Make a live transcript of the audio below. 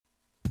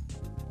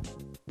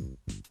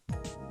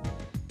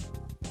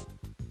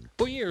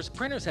For years,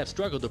 printers have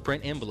struggled to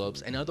print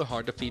envelopes and other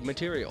hard-to-feed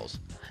materials.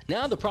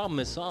 Now the problem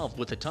is solved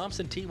with the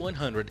Thompson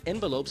T-100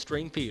 envelope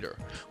stream feeder.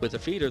 With the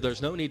feeder,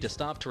 there's no need to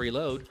stop to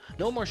reload,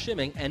 no more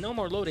shimming, and no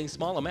more loading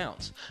small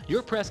amounts.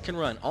 Your press can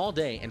run all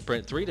day and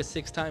print 3 to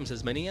 6 times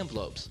as many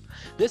envelopes.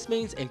 This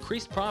means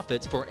increased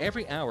profits for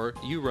every hour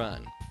you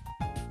run.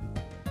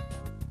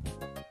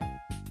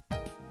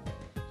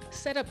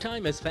 Setup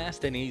time is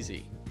fast and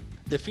easy.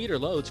 The feeder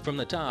loads from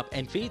the top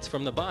and feeds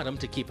from the bottom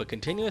to keep a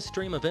continuous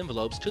stream of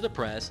envelopes to the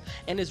press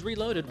and is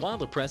reloaded while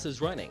the press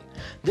is running.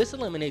 This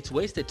eliminates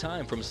wasted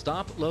time from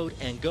stop, load,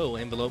 and go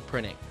envelope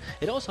printing.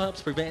 It also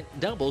helps prevent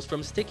doubles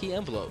from sticky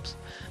envelopes.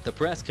 The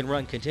press can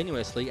run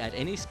continuously at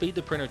any speed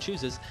the printer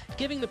chooses,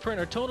 giving the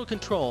printer total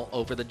control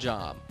over the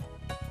job.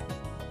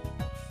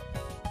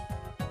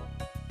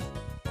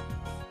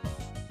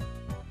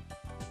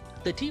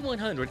 The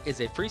T-100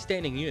 is a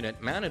freestanding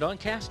unit mounted on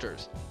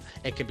casters.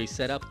 It can be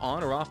set up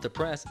on or off the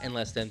press in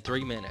less than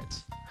 3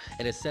 minutes.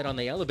 It is set on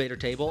the elevator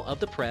table of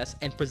the press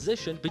and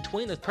positioned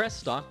between the press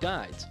stock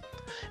guides.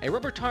 A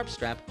rubber tarp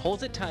strap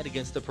holds it tight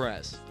against the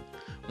press.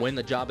 When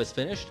the job is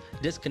finished,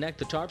 disconnect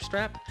the tarp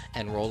strap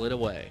and roll it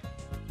away.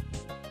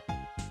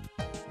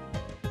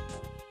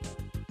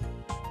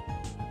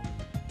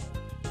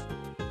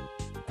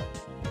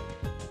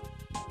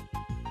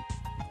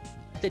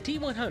 The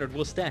T-100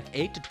 will stack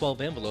 8 to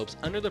 12 envelopes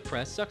under the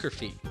press sucker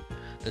feet.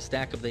 The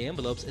stack of the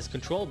envelopes is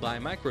controlled by a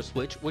micro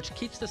switch which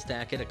keeps the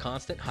stack at a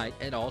constant height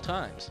at all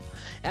times.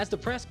 As the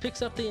press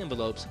picks up the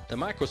envelopes, the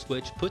micro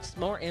switch puts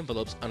more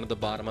envelopes under the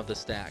bottom of the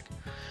stack.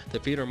 The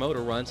feeder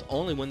motor runs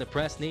only when the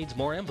press needs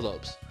more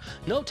envelopes.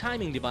 No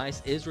timing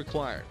device is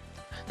required.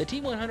 The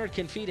T-100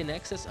 can feed in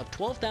excess of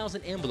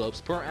 12,000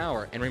 envelopes per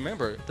hour, and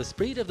remember, the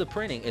speed of the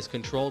printing is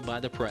controlled by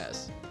the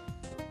press.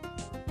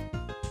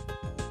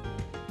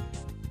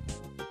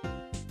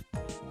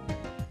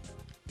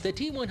 The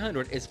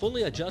T-100 is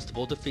fully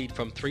adjustable to feed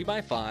from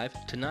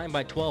 3x5 to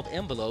 9x12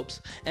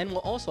 envelopes and will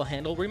also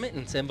handle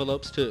remittance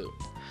envelopes too.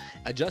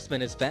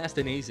 Adjustment is fast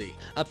and easy.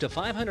 Up to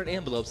 500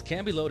 envelopes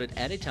can be loaded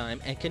at a time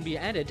and can be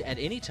added at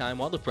any time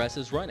while the press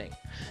is running.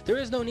 There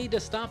is no need to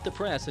stop the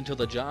press until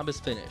the job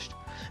is finished.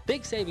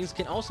 Big savings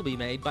can also be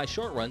made by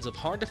short runs of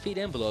hard-to-feed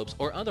envelopes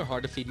or other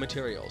hard-to-feed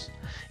materials.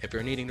 If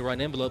you're needing to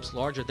run envelopes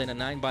larger than a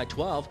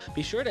 9x12,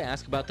 be sure to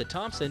ask about the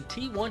Thompson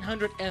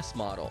T100S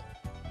model.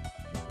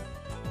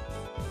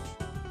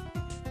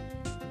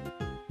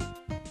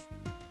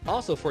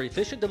 Also, for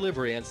efficient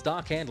delivery and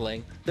stock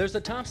handling, there's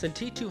the Thompson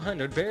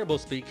T200 variable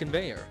speed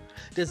conveyor.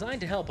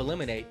 Designed to help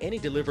eliminate any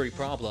delivery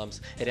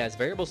problems, it has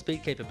variable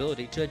speed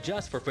capability to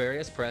adjust for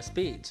various press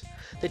speeds.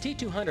 The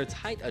T200's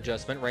height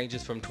adjustment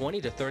ranges from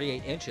 20 to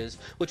 38 inches,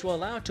 which will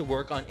allow it to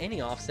work on any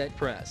offset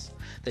press.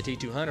 The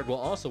T200 will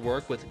also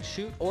work with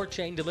chute or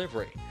chain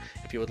delivery.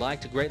 If you would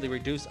like to greatly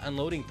reduce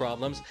unloading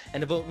problems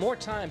and devote more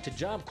time to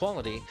job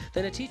quality,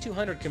 then a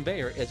T200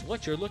 conveyor is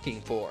what you're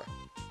looking for.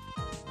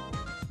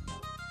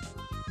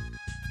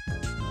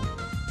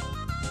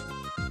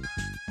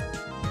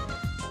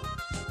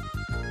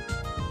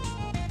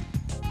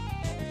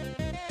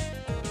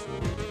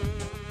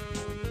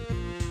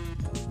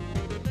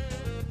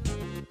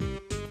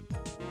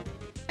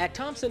 At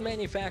Thompson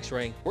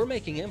Manufacturing, we're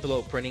making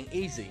envelope printing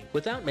easy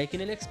without making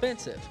it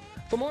expensive.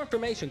 For more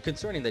information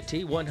concerning the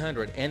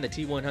T100 and the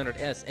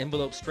T100S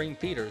envelope stream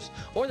feeders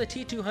or the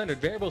T200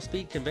 variable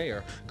speed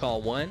conveyor,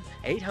 call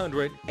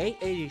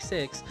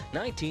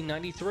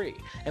 1-800-886-1993.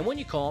 And when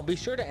you call, be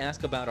sure to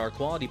ask about our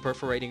quality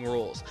perforating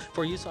rules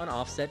for use on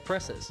offset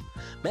presses.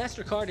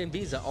 MasterCard and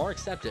Visa are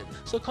accepted,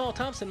 so call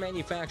Thompson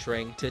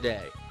Manufacturing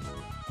today.